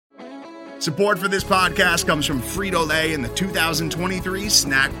Support for this podcast comes from Frito-Lay and the 2023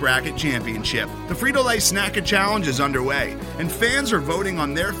 Snack Bracket Championship. The Frito-Lay Snack-It Challenge is underway, and fans are voting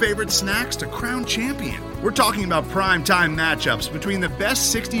on their favorite snacks to crown champion. We're talking about prime-time matchups between the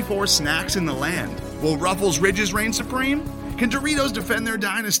best 64 snacks in the land. Will Ruffles Ridges reign supreme? Can Doritos defend their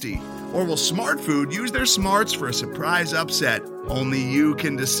dynasty? Or will Smart Food use their smarts for a surprise upset? Only you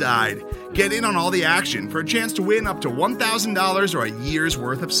can decide. Get in on all the action for a chance to win up to $1,000 or a year's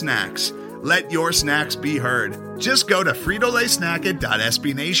worth of snacks. Let your snacks be heard. Just go to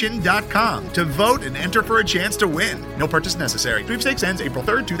fritolaysnacket.sbnation.com to vote and enter for a chance to win. No purchase necessary. Sweepstakes ends April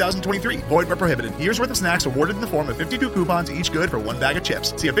 3rd, 2023. Void where prohibited. Year's worth of snacks awarded in the form of 52 coupons, each good for one bag of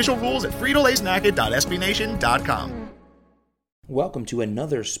chips. See official rules at fritolaysnacket.sbnation.com. Welcome to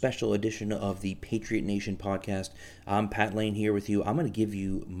another special edition of the Patriot Nation podcast. I'm Pat Lane here with you. I'm going to give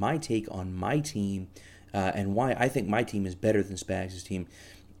you my take on my team and why I think my team is better than Spags' team.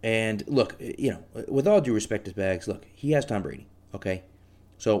 And look, with all due respect to Spags, look, he has Tom Brady, okay?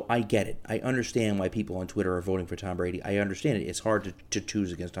 So I get it. I understand why people on Twitter are voting for Tom Brady. I understand it. It's hard to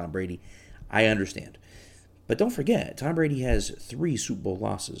choose against Tom Brady. I understand. But don't forget, Tom Brady has 3 Super Bowl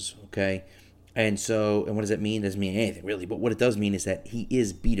losses, okay? And what does that mean? It doesn't mean anything, really. But what it does mean is that he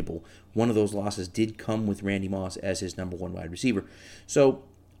is beatable. One of those losses did come with Randy Moss as his number 1 wide receiver. So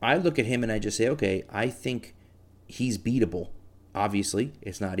I look at him and I just say, okay, I think he's beatable. Obviously,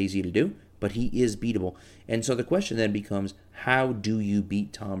 it's not easy to do, but he is beatable. And so the question then becomes, how do you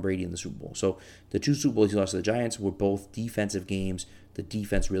beat Tom Brady in the Super Bowl? So the 2 Super Bowls he lost to the Giants were both defensive games. The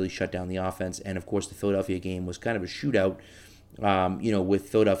defense really shut down the offense. And, of course, the Philadelphia game was kind of a shootout, with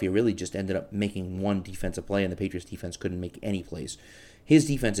Philadelphia really just ended up making one defensive play, and the Patriots defense couldn't make any plays. His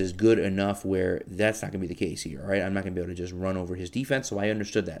defense is good enough where that's not going to be the case here, all right? I'm not going to be able to just run over his defense, so I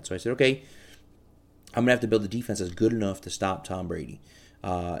understood that. So I said, okay, I'm going to have to build a defense that's good enough to stop Tom Brady.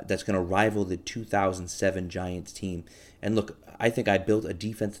 That's going to rival the 2007 Giants team. And look, I think I built a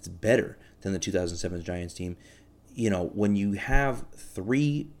defense that's better than the 2007 Giants team. When you have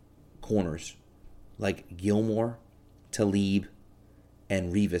 3 corners like Gilmore, Talib,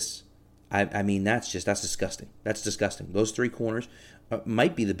 and Revis, I mean, that's disgusting. That's disgusting. Those 3 corners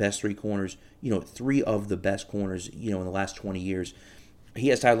might be the best 3 corners, 3 of the best corners, in the last 20 years. He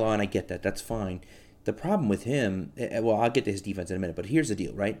has Ty Law, and I get that. That's fine. The problem with him, well, I'll get to his defense in a minute, but here's the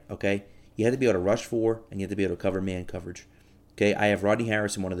deal, right? Okay, you have to be able to rush 4, and you have to be able to cover man coverage. Okay, I have Rodney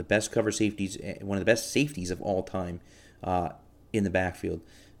Harrison, one of the best cover safeties, one of the best safeties of all time in the backfield,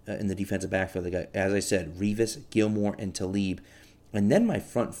 in the defensive backfield. They got, as I said, Revis, Gilmore, and Talib. And then my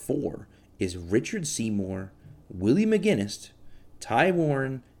front 4 is Richard Seymour, Willie McGinnis, Ty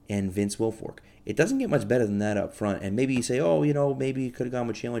Warren, and Vince Wilfork. It doesn't get much better than that up front. And maybe you say, maybe you could have gone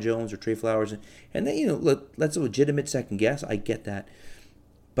with Chandler Jones or Trey Flowers. And then, that's a legitimate second guess. I get that.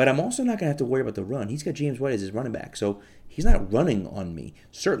 But I'm also not going to have to worry about the run. He's got James White as his running back. So he's not running on me.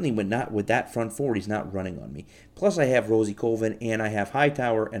 Certainly not with that front 4, he's not running on me. Plus I have Rosie Colvin and I have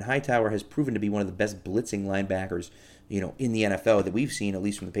Hightower. And Hightower has proven to be one of the best blitzing linebackers, in the NFL that we've seen, at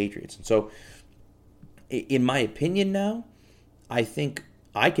least from the Patriots. And so, in my opinion now, I think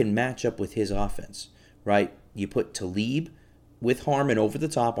I can match up with his offense, right? You put Talib with Harmon over the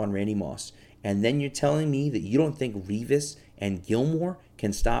top on Randy Moss, and then you're telling me that you don't think Revis and Gilmore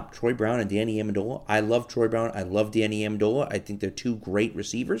can stop Troy Brown and Danny Amendola? I love Troy Brown. I love Danny Amendola. I think they're 2 great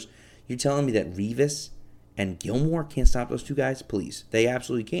receivers. You're telling me that Revis and Gilmore can't stop those 2 guys? Please. They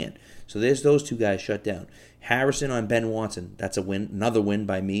absolutely can. So there's those 2 guys shut down. Harrison on Ben Watson. That's a win. Another win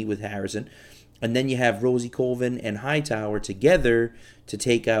by me with Harrison. And then you have Rosie Colvin and Hightower together to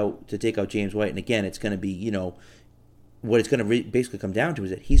take out James White. And again, it's going to be, what it's going to basically come down to is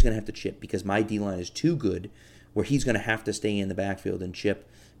that he's going to have to chip because my D-line is too good where he's going to have to stay in the backfield and chip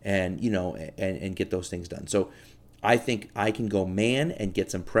and, and get those things done. So I think I can go man and get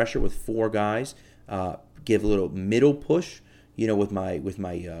some pressure with 4 guys, give a little middle push, with my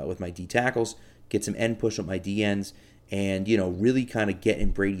D tackles, get some end push with my D ends, and, really kind of get in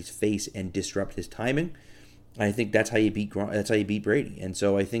Brady's face and disrupt his timing. I think that's how you beat Brady. And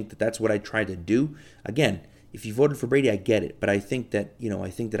so I think that's what I tried to do. Again, if you voted for Brady, I get it. But I think that,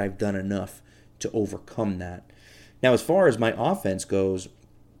 I've done enough to overcome that. Now, as far as my offense goes,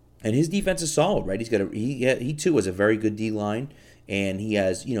 and his defense is solid, right? He too has a very good D-line, and he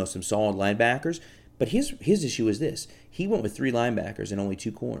has, some solid linebackers. But his issue is this. He went with 3 linebackers and only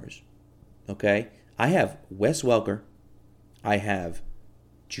 2 corners. Okay? I have Wes Welker, I have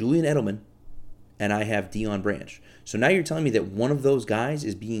Julian Edelman, and I have Deion Branch. So now you're telling me that one of those guys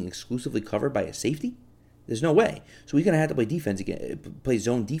is being exclusively covered by a safety? There's no way. So he's going to have to play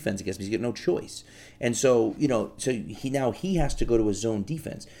zone defense against me. He's got no choice. And so, he has to go to a zone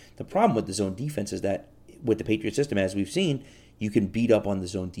defense. The problem with the zone defense is that with the Patriot system, as we've seen, you can beat up on the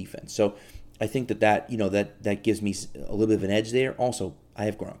zone defense. So I think that gives me a little bit of an edge there. Also, I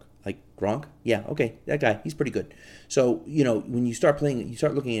have Gronk. Like, Gronk? Yeah, okay, that guy, he's pretty good. So, when you start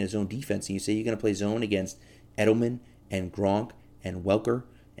looking at a zone defense and you say you're going to play zone against Edelman and Gronk and Welker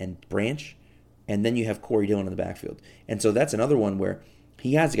and Branch, and then you have Corey Dillon in the backfield. And so that's another one where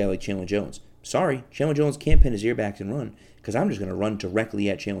he has a guy like Chandler Jones. Sorry, Chandler Jones can't pin his ear back and run because I'm just going to run directly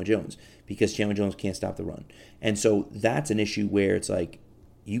at Chandler Jones because Chandler Jones can't stop the run. And so that's an issue where it's like,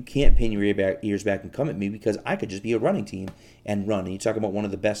 you can't pin your ears back and come at me because I could just be a running team and run. And you talk about one of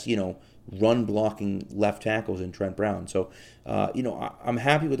the best, run-blocking left tackles in Trent Brown. So, I'm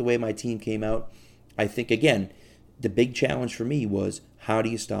happy with the way my team came out. I think, again, the big challenge for me was, how do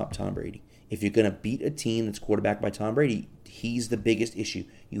you stop Tom Brady? If you're going to beat a team that's quarterbacked by Tom Brady, he's the biggest issue.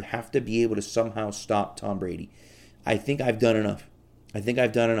 You have to be able to somehow stop Tom Brady. I think I've done enough.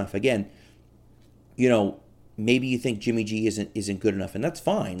 Again, maybe you think Jimmy G isn't good enough, and that's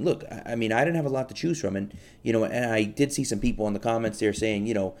fine. Look, I didn't have a lot to choose from, and and I did see some people in the comments there saying,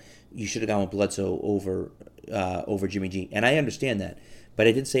 you should have gone with Bledsoe over Jimmy G, and I understand that. But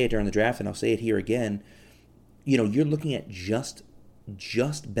I did say it during the draft, and I'll say it here again. You're looking at just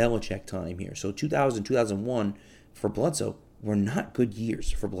Belichick time here. So 2000, 2001 for Bledsoe were not good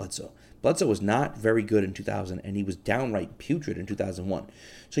years for Bledsoe. Bledsoe was not very good in 2000, and he was downright putrid in 2001.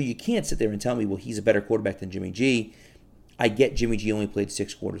 So you can't sit there and tell me, well, he's a better quarterback than Jimmy G. I get Jimmy G only played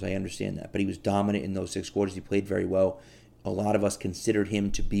 6 quarters. I understand that. But he was dominant in those 6 quarters. He played very well. A lot of us considered him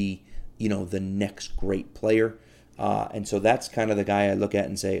to be, the next great player. And so that's kind of the guy I look at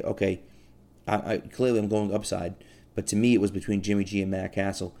and say, okay, I clearly I'm going upside. But to me, it was between Jimmy G and Matt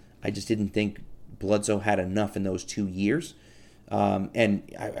Castle. I just didn't think Bledsoe had enough in those 2 years. And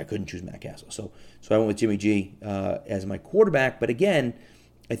I couldn't choose Matt Castle. So I went with Jimmy G as my quarterback. But again,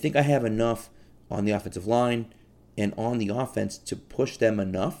 I think I have enough on the offensive line and on the offense to push them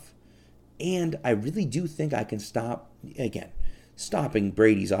enough. And I really do think I can stop, again, stopping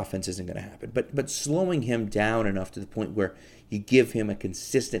Brady's offense isn't going to happen. But slowing him down enough to the point where you give him a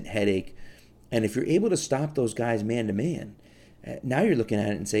consistent headache. And if you're able to stop those guys man-to-man, now you're looking at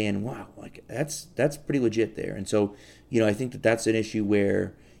it and saying, wow, like that's pretty legit there. And so, I think that's an issue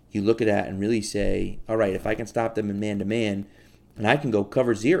where you look at that and really say, all right, if I can stop them in man-to-man, and I can go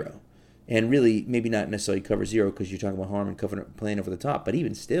cover 0, and really maybe not necessarily cover 0 because you're talking about Harmon playing over the top, but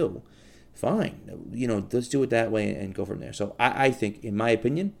even still, fine. Let's do it that way and go from there. So I think, in my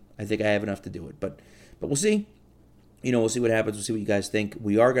opinion, I think I have enough to do it. But we'll see. We'll see what happens. We'll see what you guys think.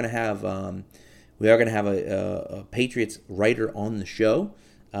 We are going to have a Patriots writer on the show.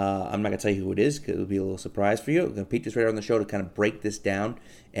 I'm not going to tell you who it is because it'll be a little surprise for you. A Patriots writer on the show to kind of break this down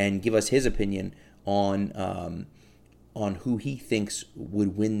and give us his opinion on who he thinks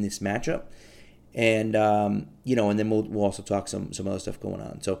would win this matchup. And, and then we'll also talk some other stuff going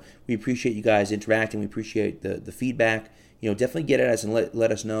on. So we appreciate you guys interacting. We appreciate the feedback. Definitely get at us and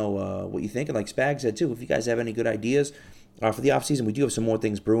let us know what you think. And like Spag said, too, if you guys have any good ideas for the offseason, we do have some more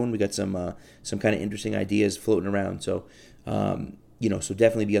things brewing. We got some kind of interesting ideas floating around. So, so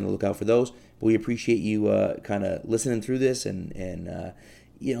definitely be on the lookout for those. But we appreciate you kind of listening through this. And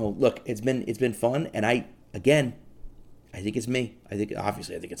look, it's been fun. And I think it's me. I think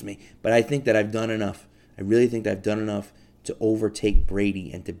it's me. But I think that I've done enough. I really think that I've done enough to overtake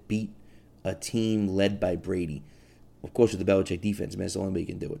Brady and to beat a team led by Brady. Of course, with the Belichick defense, man, it's the only way you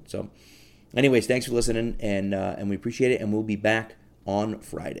can do it. So, anyways, thanks for listening, and we appreciate it, and we'll be back on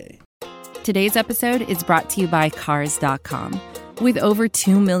Friday. Today's episode is brought to you by Cars.com. With over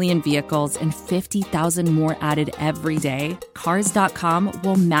 2 million vehicles and 50,000 more added every day, Cars.com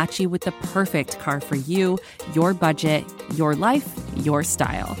will match you with the perfect car for you, your budget, your life, your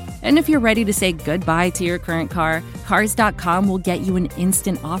style. And if you're ready to say goodbye to your current car, Cars.com will get you an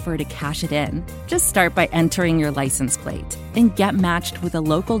instant offer to cash it in. Just start by entering your license plate and get matched with a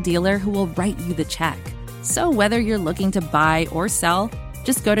local dealer who will write you the check. So whether you're looking to buy or sell,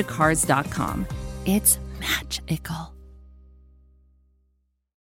 just go to Cars.com. It's magical.